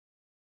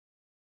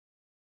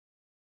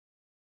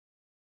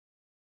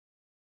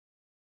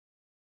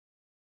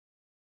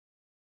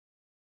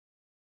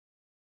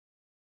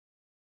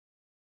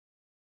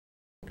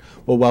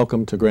Well,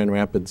 welcome to Grand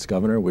Rapids,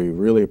 Governor. We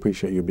really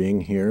appreciate you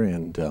being here,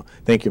 and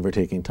thank you for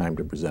taking time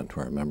to present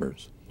to our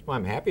members. Well,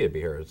 I'm happy to be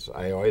here.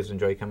 I always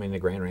enjoy coming to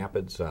Grand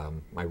Rapids.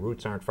 My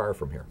roots aren't far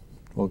from here.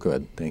 Well,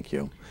 good. Thank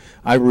you.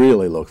 I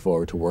really look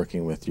forward to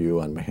working with you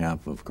on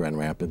behalf of Grand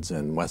Rapids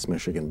and West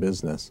Michigan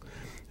business.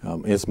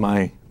 It's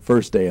my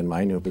first day in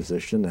my new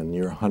position and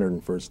your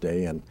 101st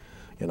day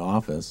in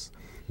office,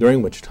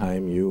 during which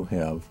time you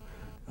have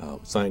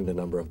signed a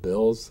number of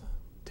bills,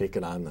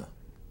 taken on the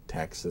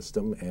tax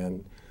system,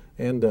 and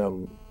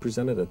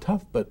presented a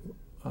tough but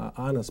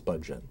honest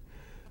budget.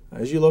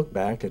 As you look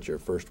back at your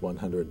first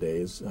 100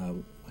 days,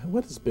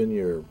 what has been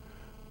your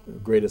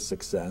greatest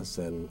success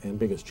and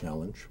biggest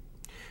challenge?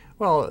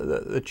 Well,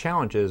 the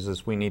challenge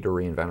is we need to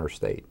reinvent our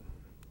state.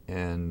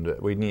 And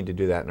we need to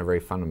do that in a very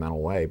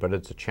fundamental way. But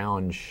it's a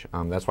challenge.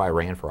 That's why I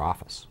ran for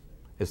office,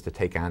 is to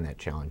take on that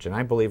challenge. And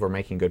I believe we're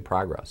making good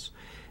progress.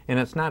 And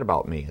it's not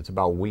about me. It's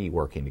about we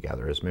working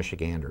together as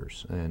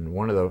Michiganders. And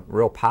one of the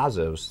real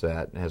positives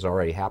that has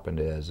already happened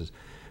is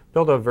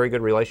build a very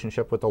good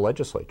relationship with the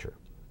legislature.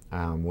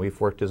 We've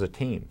worked as a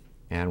team,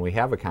 and we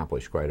have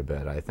accomplished quite a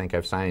bit. I think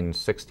I've signed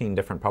 16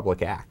 different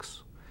public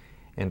acts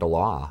into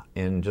law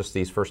in just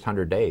these first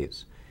 100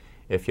 days.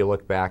 If you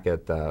look back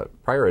at the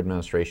prior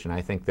administration,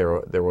 I think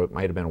there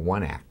might have been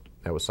one act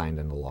that was signed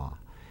into law.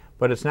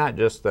 But it's not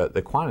just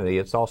the quantity,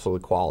 it's also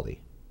the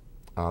quality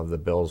of the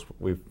bills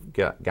we've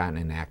gotten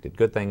enacted.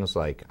 Good things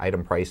like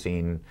item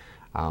pricing,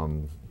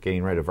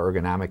 getting rid of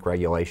ergonomic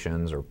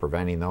regulations or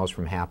preventing those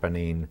from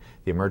happening,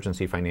 the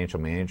emergency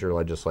financial manager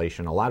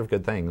legislation, a lot of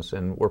good things.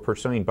 And we're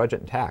pursuing budget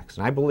and tax.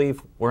 And I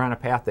believe we're on a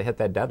path to hit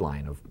that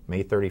deadline of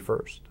May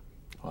 31st.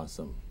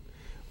 Awesome.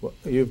 Well,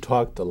 you've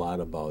talked a lot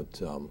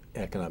about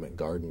economic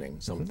gardening,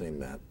 something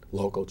that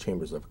local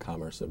chambers of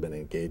commerce have been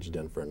engaged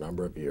in for a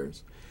number of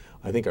years.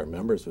 I think our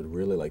members would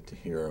really like to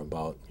hear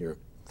about your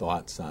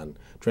thoughts on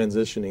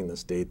transitioning the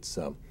state's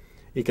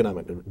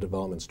economic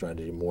development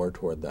strategy more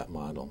toward that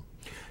model.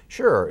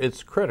 Sure,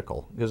 it's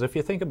critical, because if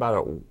you think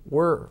about it,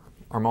 where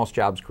are most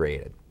jobs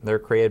created? They're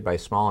created by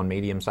small and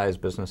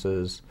medium-sized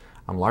businesses.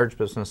 Large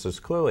businesses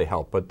clearly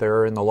help, but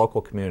they're in the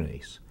local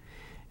communities.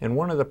 And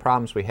one of the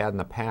problems we had in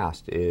the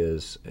past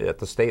is, at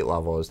the state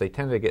level, is they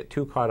tend to get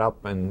too caught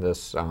up in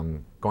this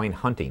going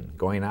hunting,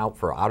 going out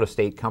for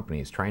out-of-state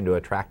companies, trying to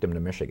attract them to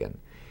Michigan,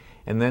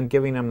 and then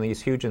giving them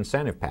these huge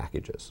incentive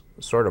packages,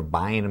 sort of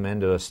buying them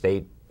into a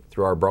state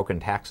through our broken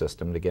tax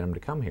system to get them to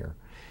come here.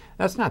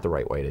 That's not the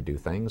right way to do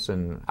things,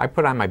 and I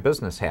put on my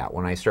business hat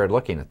when I started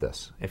looking at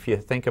this. If you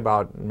think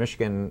about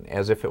Michigan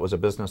as if it was a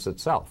business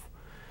itself,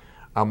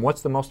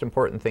 what's the most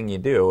important thing you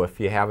do if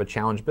you have a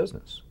challenged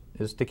business?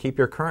 Is to keep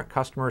your current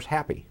customers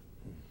happy.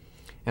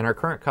 And our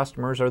current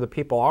customers are the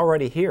people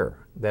already here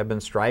that have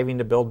been striving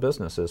to build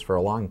businesses for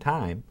a long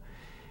time.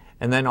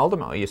 And then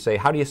ultimately you say,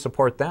 how do you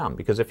support them?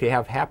 Because if you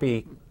have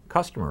happy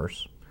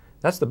customers,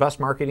 that's the best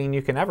marketing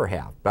you can ever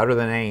have. Better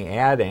than any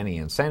ad, any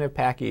incentive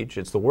package.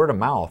 It's the word of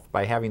mouth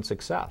by having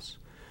success.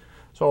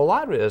 So a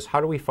lot of it is, how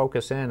do we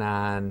focus in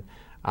on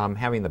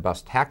having the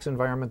best tax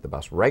environment, the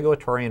best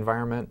regulatory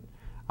environment,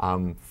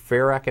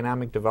 fair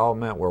economic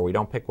development where we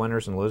don't pick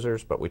winners and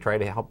losers, but we try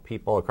to help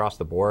people across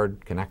the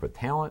board connect with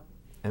talent.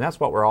 And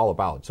that's what we're all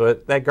about. So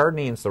that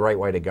gardening is the right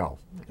way to go.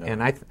 Yeah.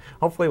 And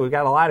hopefully we've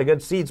got a lot of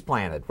good seeds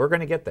planted. We're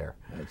going to get there.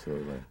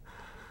 Absolutely.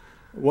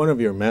 One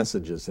of your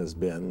messages has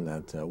been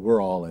that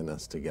we're all in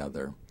this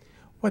together.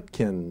 What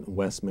can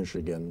West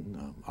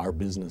Michigan, our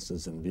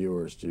businesses and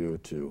viewers, do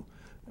to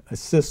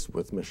assist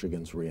with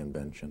Michigan's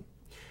reinvention?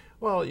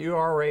 Well, you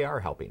already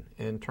are helping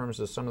in terms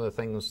of some of the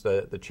things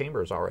that the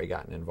Chamber's already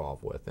gotten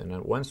involved with.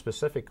 And one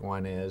specific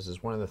one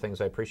is one of the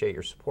things I appreciate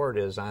your support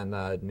is on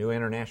the new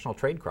international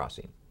trade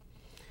crossing.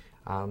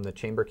 The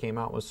Chamber came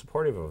out and was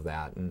supportive of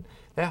that. And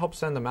that helps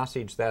send the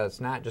message that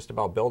it's not just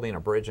about building a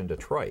bridge in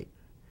Detroit.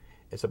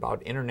 It's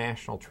about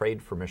international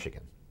trade for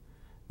Michigan.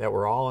 That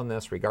we're all in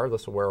this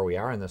regardless of where we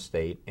are in the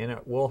state, and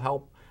it will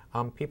help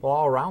people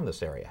all around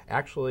this area.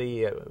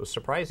 Actually, it was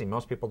surprising.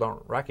 Most people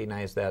don't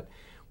recognize that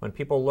when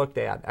people looked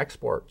at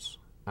exports,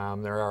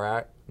 there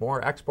are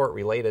more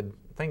export-related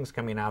things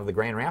coming out of the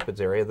Grand Rapids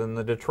area than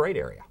the Detroit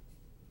area.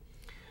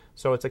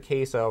 So it's a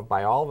case of,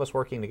 by all of us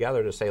working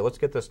together to say, let's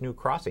get this new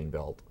crossing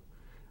built.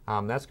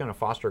 That's going to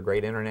foster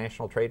great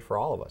international trade for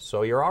all of us.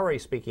 So you're already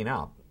speaking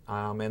up,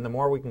 and the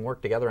more we can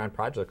work together on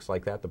projects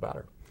like that, the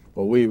better.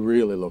 Well, we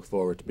really look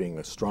forward to being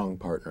a strong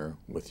partner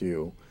with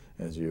you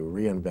as you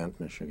reinvent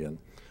Michigan.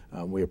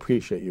 We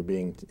appreciate you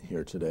being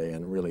here today,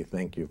 and really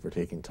thank you for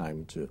taking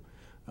time to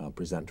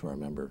present to our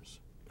members.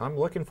 I'm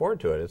looking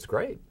forward to it. It's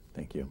great.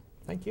 Thank you.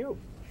 Thank you.